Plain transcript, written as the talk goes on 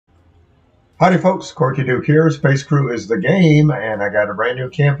Howdy folks, Corky Duke here. Space Crew is the game, and I got a brand new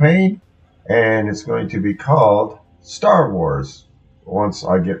campaign, and it's going to be called Star Wars once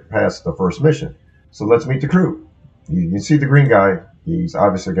I get past the first mission. So let's meet the crew. You can see the green guy. He's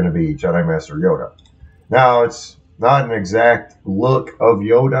obviously going to be Jedi Master Yoda. Now, it's not an exact look of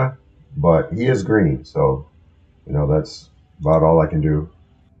Yoda, but he is green, so, that's about all I can do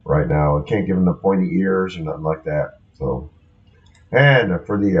right now. I can't give him the pointy ears or nothing like that. So, and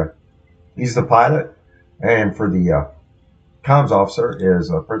for the he's the pilot, and for the comms officer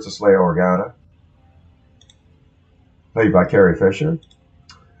is Princess Leia Organa, played by Carrie Fisher,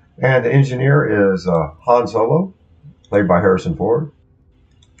 and the engineer is Han Solo, played by Harrison Ford,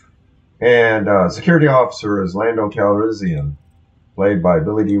 and security officer is Lando Calrissian, played by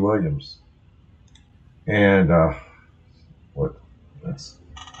Billy D. Williams, and the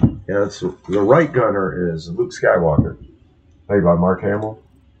right gunner is Luke Skywalker, played by Mark Hamill.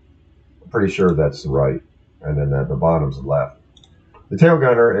 Pretty sure that's the right, and then at the bottom's the left. The tail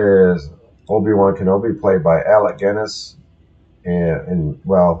gunner is Obi-Wan Kenobi, played by Alec Guinness, and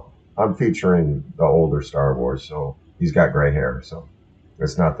well, I'm featuring the older Star Wars, so he's got gray hair, so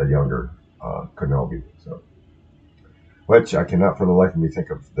it's not the younger Kenobi. So, which I cannot for the life of me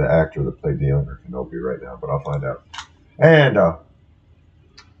think of the actor that played the younger Kenobi right now, but I'll find out. And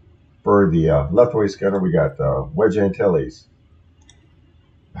for the left waist gunner, we got Wedge Antilles.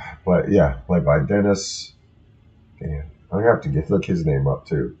 Played by Dennis. Damn, I have to look his name up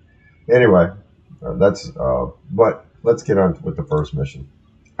too. Anyway, but let's get on with the first mission.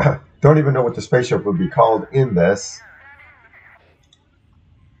 Don't even know what the spaceship would be called in this,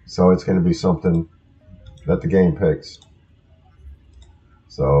 so it's going to be something that the game picks.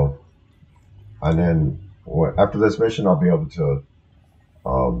 So, and then after this mission, I'll be able to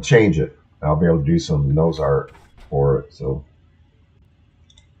change it. I'll be able to do some nose art for it. So.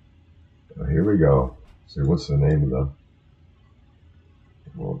 Here we go. See, what's the name of the...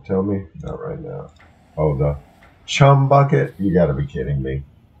 Won't tell me? Not right now. Oh, the chum bucket? You gotta be kidding me.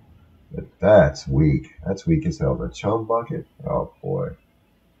 That's weak. That's weak as hell. The chum bucket? Oh, boy.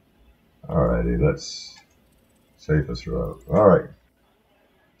 Alrighty, let's safest road. Alright.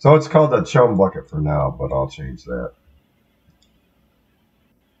 So it's called the chum bucket for now, but I'll change that.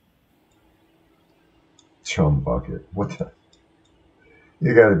 Chum bucket. What the...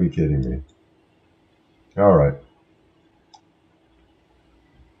 You gotta be kidding me. All right.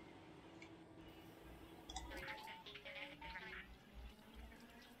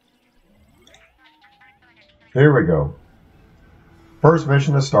 Here we go. First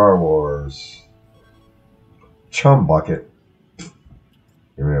mission of Star Wars. Chum bucket.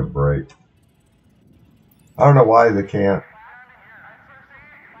 Give me a break. I don't know why they can't.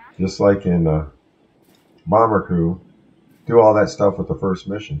 Just like in Bomber Crew, do all that stuff with the first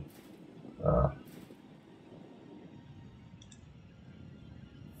mission.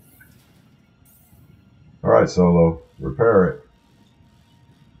 All right, Solo, repair it.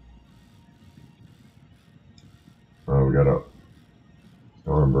 Oh, we got a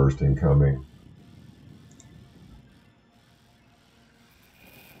storm burst incoming.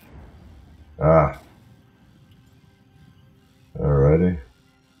 Alrighty.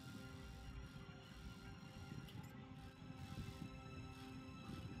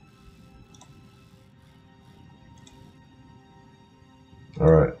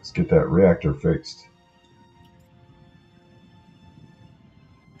 Alright, let's get that reactor fixed.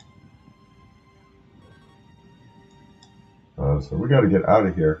 So we got to get out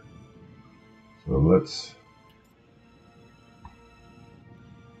of here. So let's...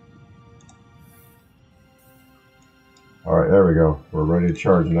 Alright, there we go. We're ready to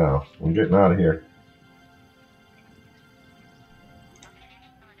charge now. I'm getting out of here.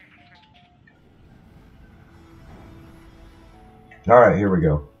 Alright, here we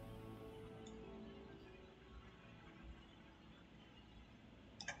go.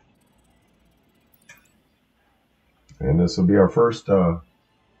 And this will be our first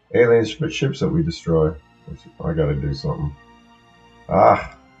alien ships that we destroy. I gotta do something.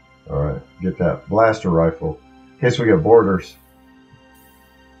 Alright. Get that blaster rifle. In case we get boarders.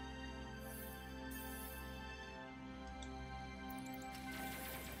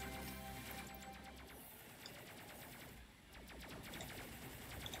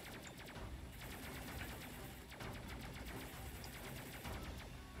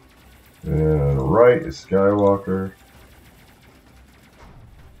 And right is Skywalker.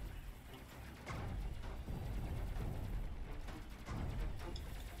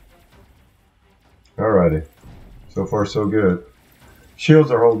 Alrighty. So far, so good.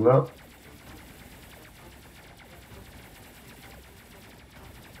 Shields are holding up.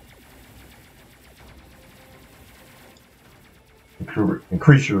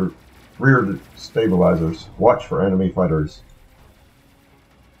 Increase your rear stabilizers. Watch for enemy fighters.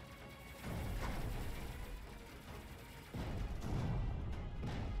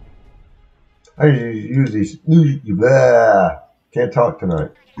 I usually can't talk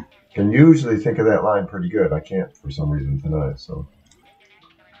tonight. Can usually think of that line pretty good. I can't for some reason tonight. So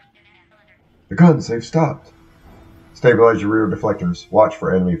the guns, they've stopped. Stabilize your rear deflectors. Watch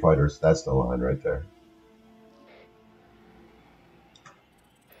for enemy fighters. That's the line right there.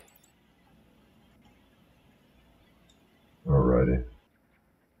 Alrighty.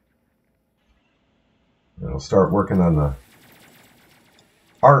 I'll start working on the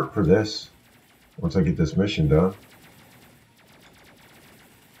art for this once I get this mission done.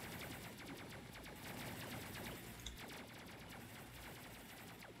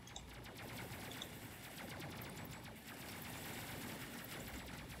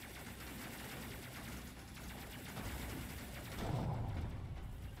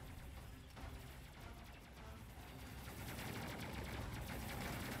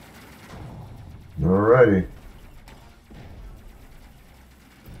 Alrighty.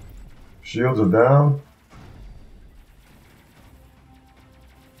 Shields are down.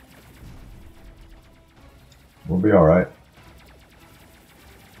 We'll be alright.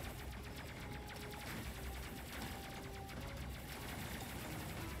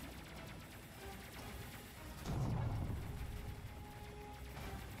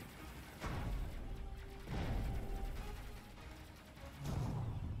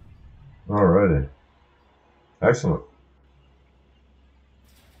 Alrighty. Excellent.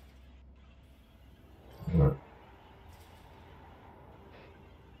 All right.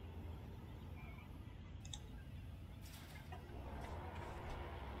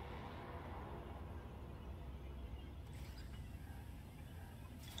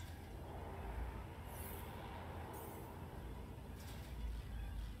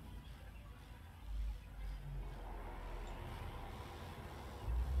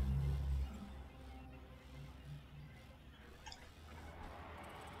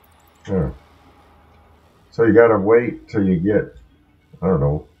 Yeah. So you gotta wait till you get, I don't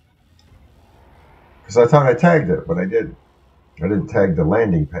know, because I thought I tagged it, but I didn't. I didn't tag the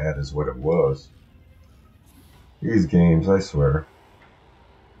landing pad is what it was. These games, I swear.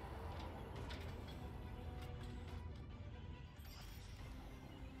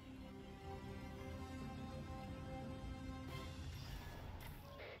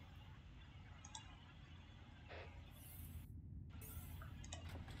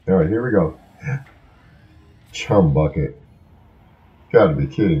 Alright, here we go. Chum bucket. Gotta be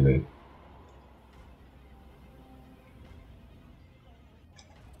kidding me.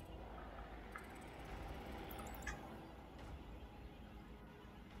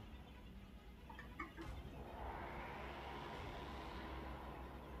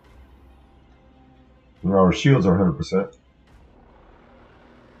 Our shields are 100%.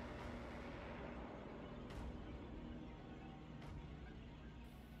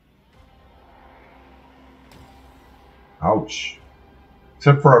 Ouch.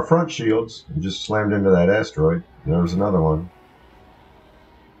 Except for our front shields. We just slammed into that asteroid. There was another one.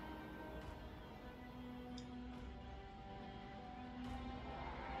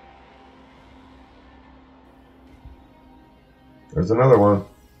 There's another one.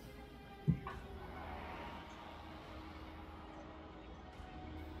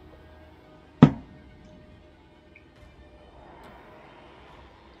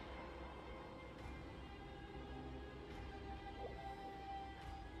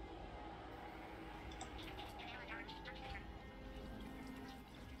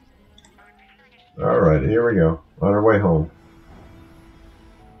 Alright, here we go. On our way home.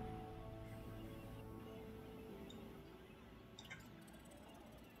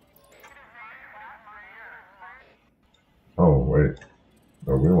 Oh, wait.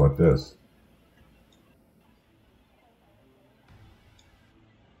 Oh, we want this.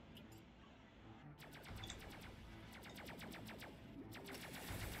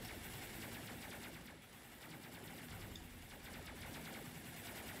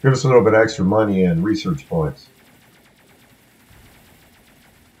 Give us a little bit extra money and research points.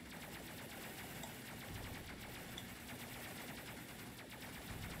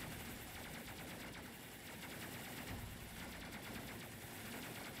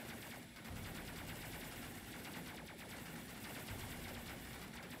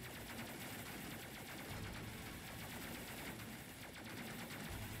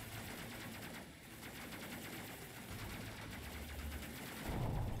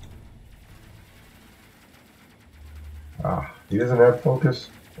 Ah, he doesn't have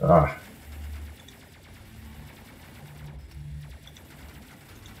focus. Ah.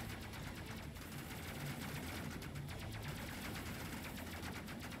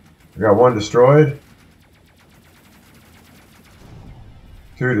 We got one destroyed.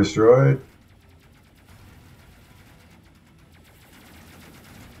 Two destroyed.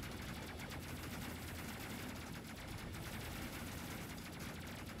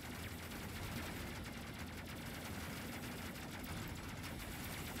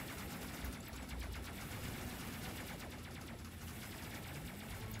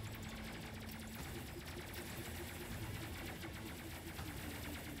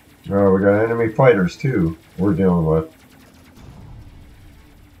 Oh, we got enemy fighters too we're dealing with.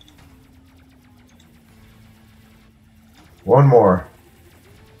 One more.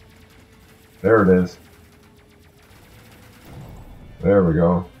 There it is. There we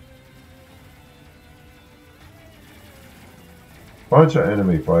go. Bunch of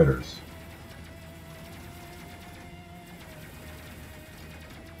enemy fighters.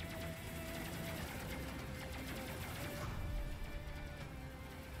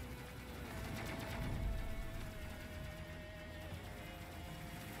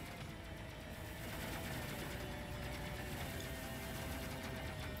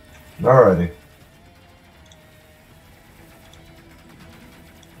 Alrighty.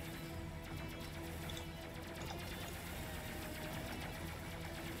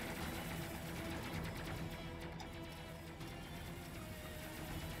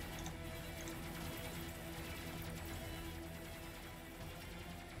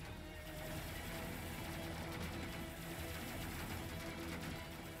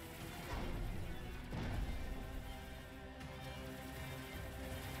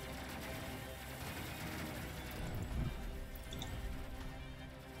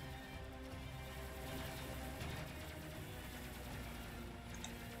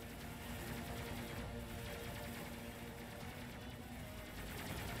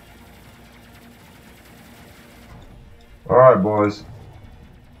 Alright, boys.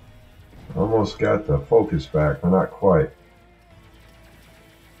 Almost got the focus back, but not quite.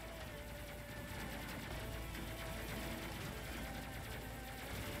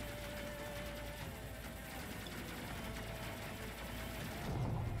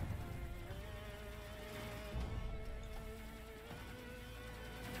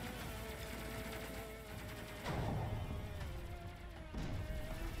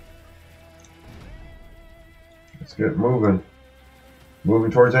 Let's get moving.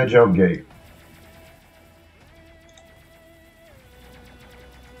 Moving towards that jump gate.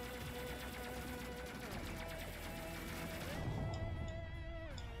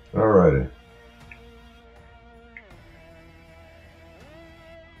 Alrighty.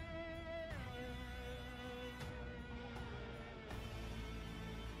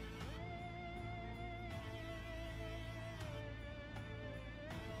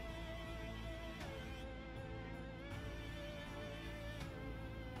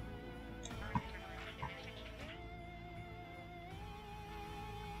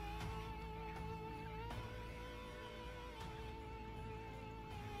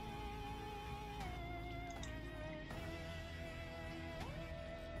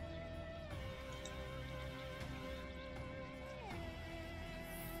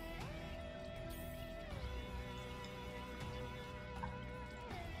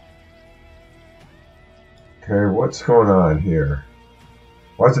 Okay, what's going on here?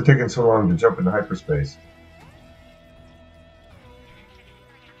 Why is it taking so long to jump into hyperspace?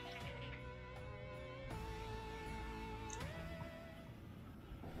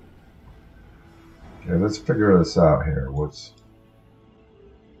 Okay, let's figure this out here. What's...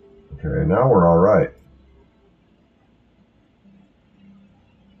 Okay, now we're all right.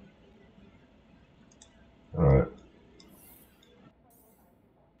 All right.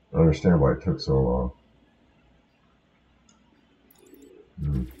 I understand why it took so long.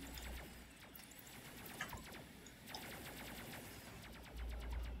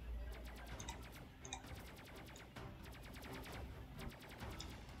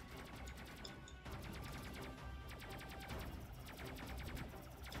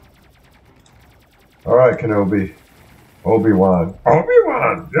 All right, Kenobi. Obi-Wan.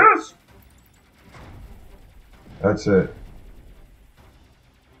 Obi-Wan, yes! That's it.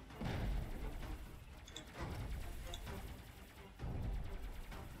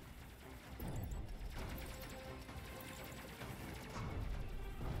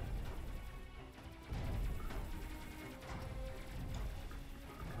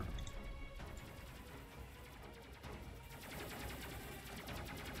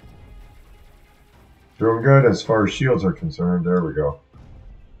 Doing good as far as shields are concerned. There we go.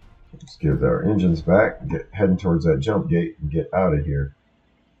 Let's give our engines back and get heading towards that jump gate and get out of here.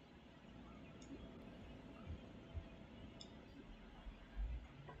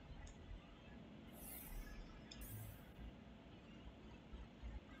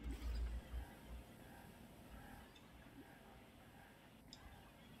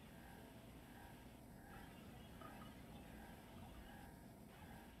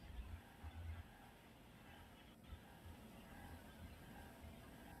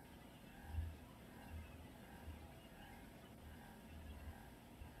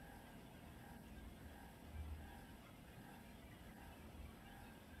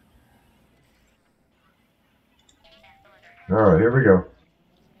 All right, here we go.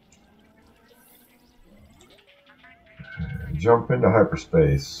 Jump into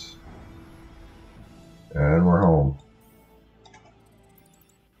hyperspace. And we're home.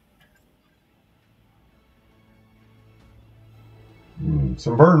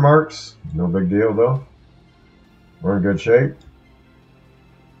 Some burn marks. No big deal, though. We're in good shape.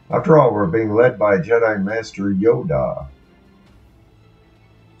 After all, we're being led by Jedi Master Yoda.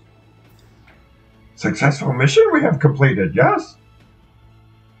 Successful mission we have completed, yes?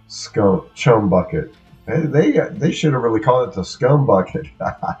 Chum bucket. They should have really called it the scum bucket.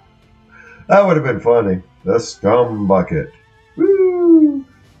 That would have been funny. The scum bucket. Woo!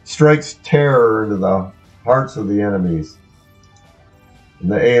 Strikes terror into the hearts of the enemies.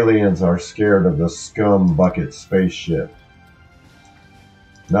 And the aliens are scared of the scum bucket spaceship.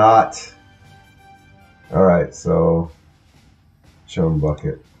 Not. Alright, so chum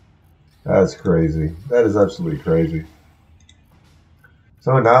bucket. That's crazy. That is absolutely crazy.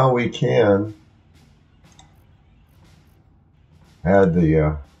 So now we can add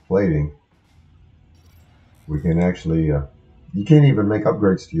the plating. We can actually, you can't even make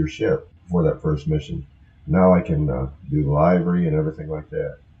upgrades to your ship for that first mission. Now I can do the livery and everything like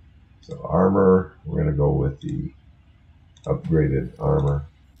that. So armor, we're going to go with the upgraded armor.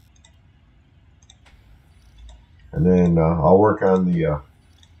 And then I'll work on the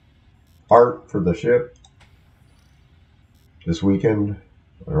art for the ship this weekend.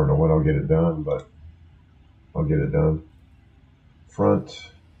 I don't know when I'll get it done, but I'll get it done. Front,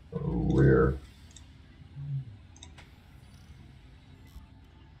 rear,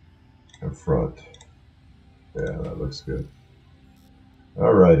 and front. Yeah, that looks good.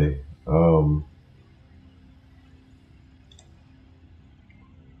 Alrighty. Don't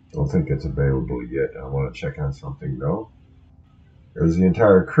think it's available yet. I want to check on something though. There's the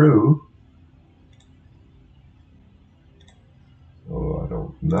entire crew. Oh, I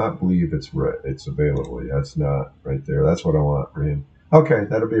don't not believe it's available. That's not right there. That's what I want for him. Okay,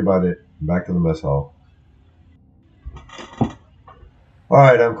 that'll be about it. Back to the mess hall.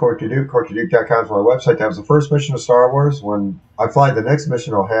 Alright, I'm Corky Duke. CorkyDuke.com is my website. That was the first mission of Star Wars. When I fly the next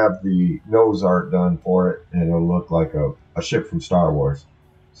mission, I'll have the nose art done for it, and it'll look like a ship from Star Wars.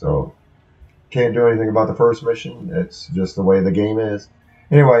 So, can't do anything about the first mission. It's just the way the game is.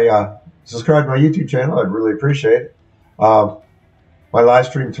 Anyway, subscribe to my YouTube channel. I'd really appreciate it. My live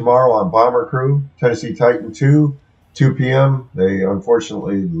stream tomorrow on Bomber Crew, Tennessee Titan 2, 2 p.m. They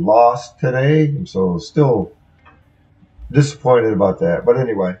unfortunately lost today, and so still disappointed about that. But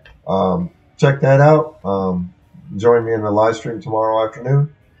anyway, check that out. Join me in the live stream tomorrow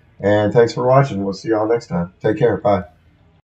afternoon. And thanks for watching. We'll see y'all next time. Take care. Bye.